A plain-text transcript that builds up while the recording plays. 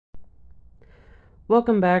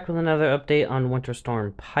Welcome back with another update on Winter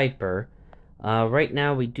Storm Piper. Right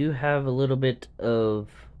now we do have a little bit of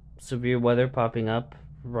severe weather popping up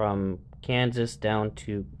from Kansas down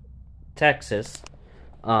to Texas,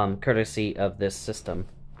 courtesy of this system.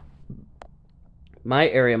 My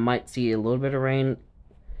area might see a little bit of rain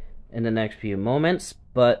in the next few moments,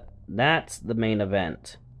 but that's the main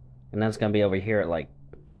event. And that's going to be over here at like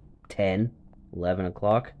 10, 11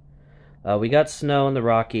 o'clock. We got snow in the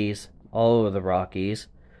Rockies, all over the Rockies.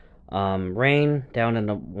 Rain down in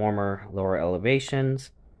the warmer, lower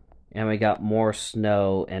elevations. And we got more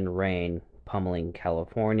snow and rain pummeling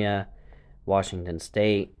California, Washington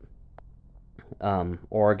State,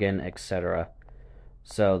 Oregon, etc.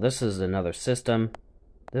 So this is another system.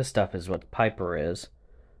 This stuff is what Piper is.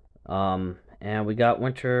 And we got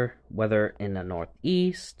winter weather in the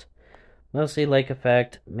northeast. Mostly lake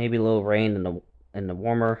effect, maybe a little rain in the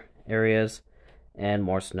warmer areas, and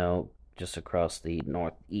more snow just across the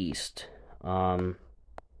northeast.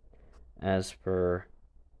 As for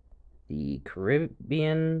the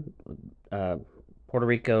Caribbean, Puerto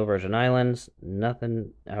Rico, Virgin Islands,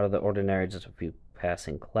 nothing out of the ordinary, just a few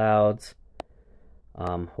passing clouds.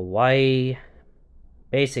 Hawaii,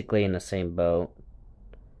 basically in the same boat,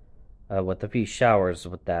 with a few showers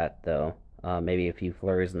with that, though. Maybe a few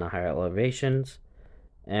flurries in the higher elevations.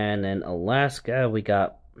 And in Alaska, we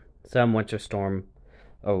got some winter storm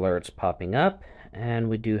alerts popping up, and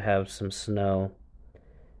we do have some snow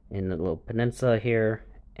in the little peninsula here,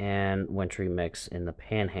 and wintry mix in the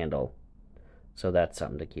panhandle. So that's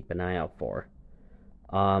something to keep an eye out for.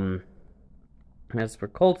 As for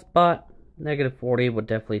cold spot, -40 would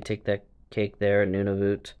definitely take that cake there at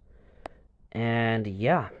Nunavut. And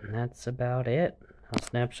yeah, that's about it. I'll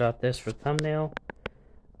snapshot this for thumbnail.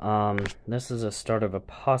 This is a start of a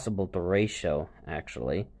possible derecho,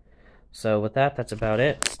 actually. So with that, that's about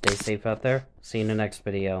it. Stay safe out there. See you in the next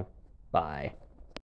video. Bye.